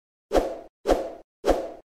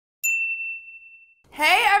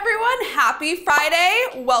Hey everyone, happy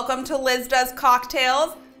Friday. Welcome to Liz Does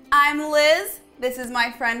Cocktails. I'm Liz, this is my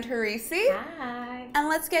friend Horecee. Hi. And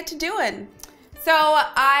let's get to doing. So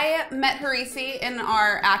I met Horecee in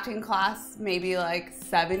our acting class maybe like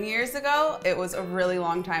 7 years ago. It was a really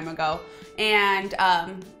long time ago. And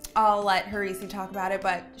I'll let Horecee talk about it,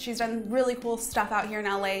 but she's done really cool stuff out here in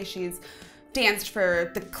LA. She's danced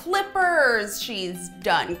for the Clippers, she's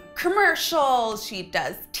done commercials, she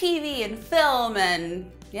does TV and film,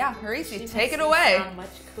 and yeah, Horecee, take it away. Sound much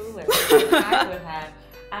cooler than I would have.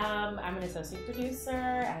 I'm an associate producer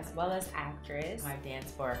as well as actress. I've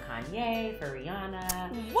danced for Kanye, for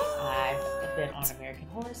Rihanna. What? I've been on American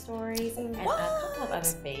Horror Stories and a couple of other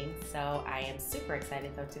things. So I am super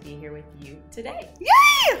excited though to be here with you today.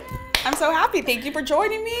 Yay! I'm so happy. Thank you for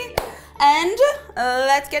joining me. And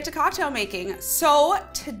let's get to cocktail making. So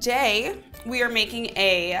today we are making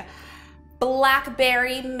a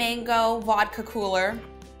Blackberry Mango Vodka Cooler.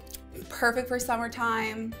 Perfect for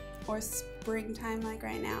summertime or springtime like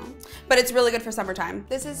right now. But it's really good for summertime.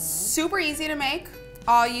 This is super easy to make.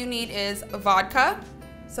 All you need is vodka,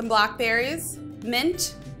 some blackberries,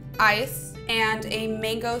 mint, ice, and a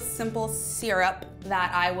mango simple syrup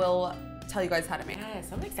that I will tell you guys how to make. Yes,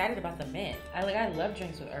 I'm excited about the mint. I love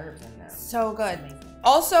drinks with herbs in them. So good.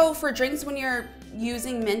 Also, for drinks when you're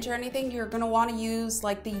using mint or anything, you're gonna wanna use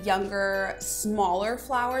like the younger, smaller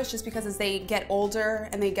flowers, just because as they get older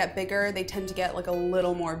and they get bigger, they tend to get like a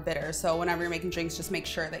little more bitter. So whenever you're making drinks, just make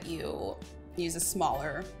sure that you use a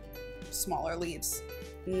smaller leaves.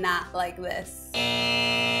 Not like this.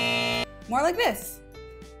 More like this.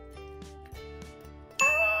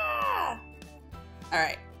 Ah!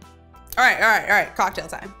 All right, cocktail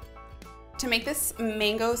time. To make this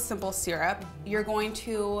mango simple syrup, you're going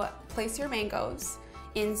to place your mangoes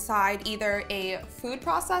inside either a food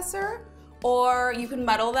processor or you can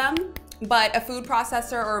muddle them, but a food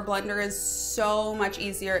processor or a blender is so much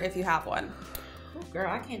easier if you have one. Ooh, girl,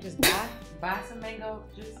 I can't just buy some mango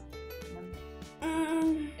juice.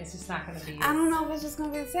 It's just not gonna be. I don't know if it's just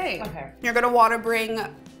gonna be the same. Okay. You're gonna wanna bring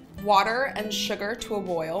water and sugar to a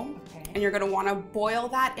boil. Okay. And you're gonna wanna boil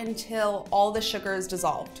that until all the sugar is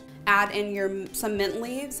dissolved. Add in some mint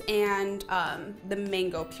leaves and the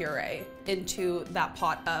mango puree into that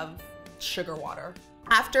pot of sugar water.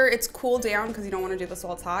 After it's cooled down, because you don't want to do this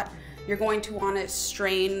while it's hot, you're going to want to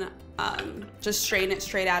strain, just strain it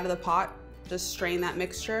straight out of the pot. Just strain that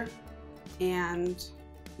mixture and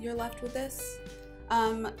you're left with this.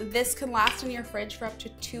 This can last in your fridge for up to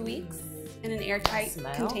 2 weeks in an airtight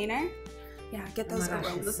container. Yeah, get those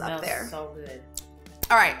aromas up there. So good.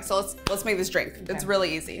 All right, so let's make this drink. Okay. It's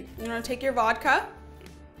really easy. You're gonna take your vodka.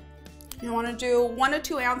 You wanna do 1 to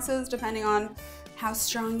 2 ounces, depending on how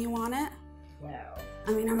strong you want it. Wow.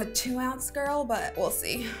 I mean, I'm a 2-ounce girl, but we'll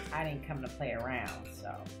see. I didn't come to play around,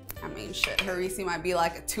 so. I mean, shit, Horecee might be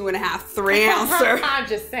like a 2.5, 3 ouncer. I'm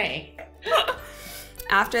just saying.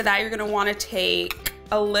 After that, you're gonna wanna take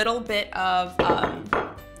a little bit of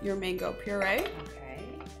your mango puree. Okay.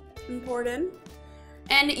 And pour it in.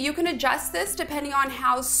 And you can adjust this depending on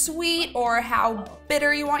how sweet or how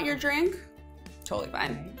bitter you want your drink. Totally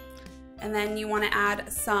fine. Okay. And then you want to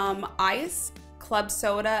add some ice, club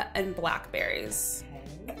soda, and blackberries.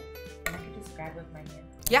 Okay. I can just grab with my hand.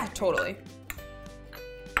 Yeah, totally.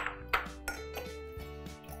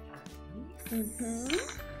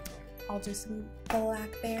 I'll do some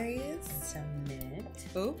blackberries. Some mint.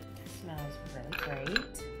 Ooh. Smells really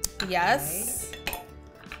great. Yes. Okay.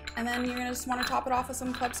 And then you're gonna just want to top it off with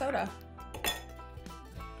some club soda.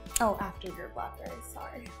 Oh, after your blackberries,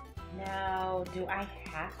 sorry. Now, do I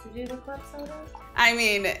have to do the club soda? I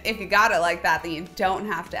mean, if you got it like that, then you don't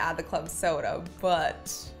have to add the club soda,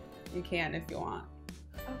 but you can if you want.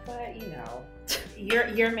 Oh, but you know, you're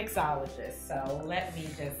a mixologist, so let me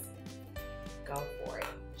just go for it.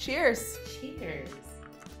 Cheers. Cheers.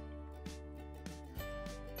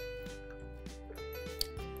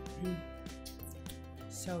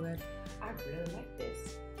 So good. I really like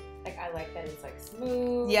this. Like, I like that it's like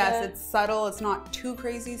smooth. Yes, it's subtle. It's not too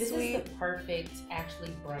crazy this sweet. This is the perfect,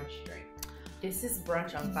 actually, brunch drink. This is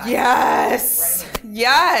Brunch on Fire. Yes. Right here.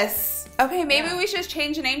 Yes. Okay, maybe we should just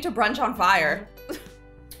change the name to Brunch on Fire.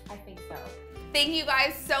 I think so. Thank you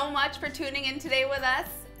guys so much for tuning in today with us.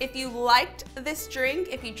 If you liked this drink,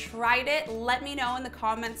 if you tried it, let me know in the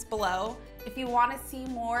comments below. If you want to see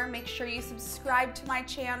more, make sure you subscribe to my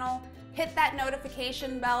channel. Hit that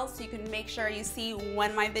notification bell so you can make sure you see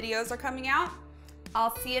when my videos are coming out.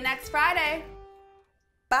 I'll see you next Friday.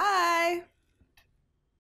 Bye.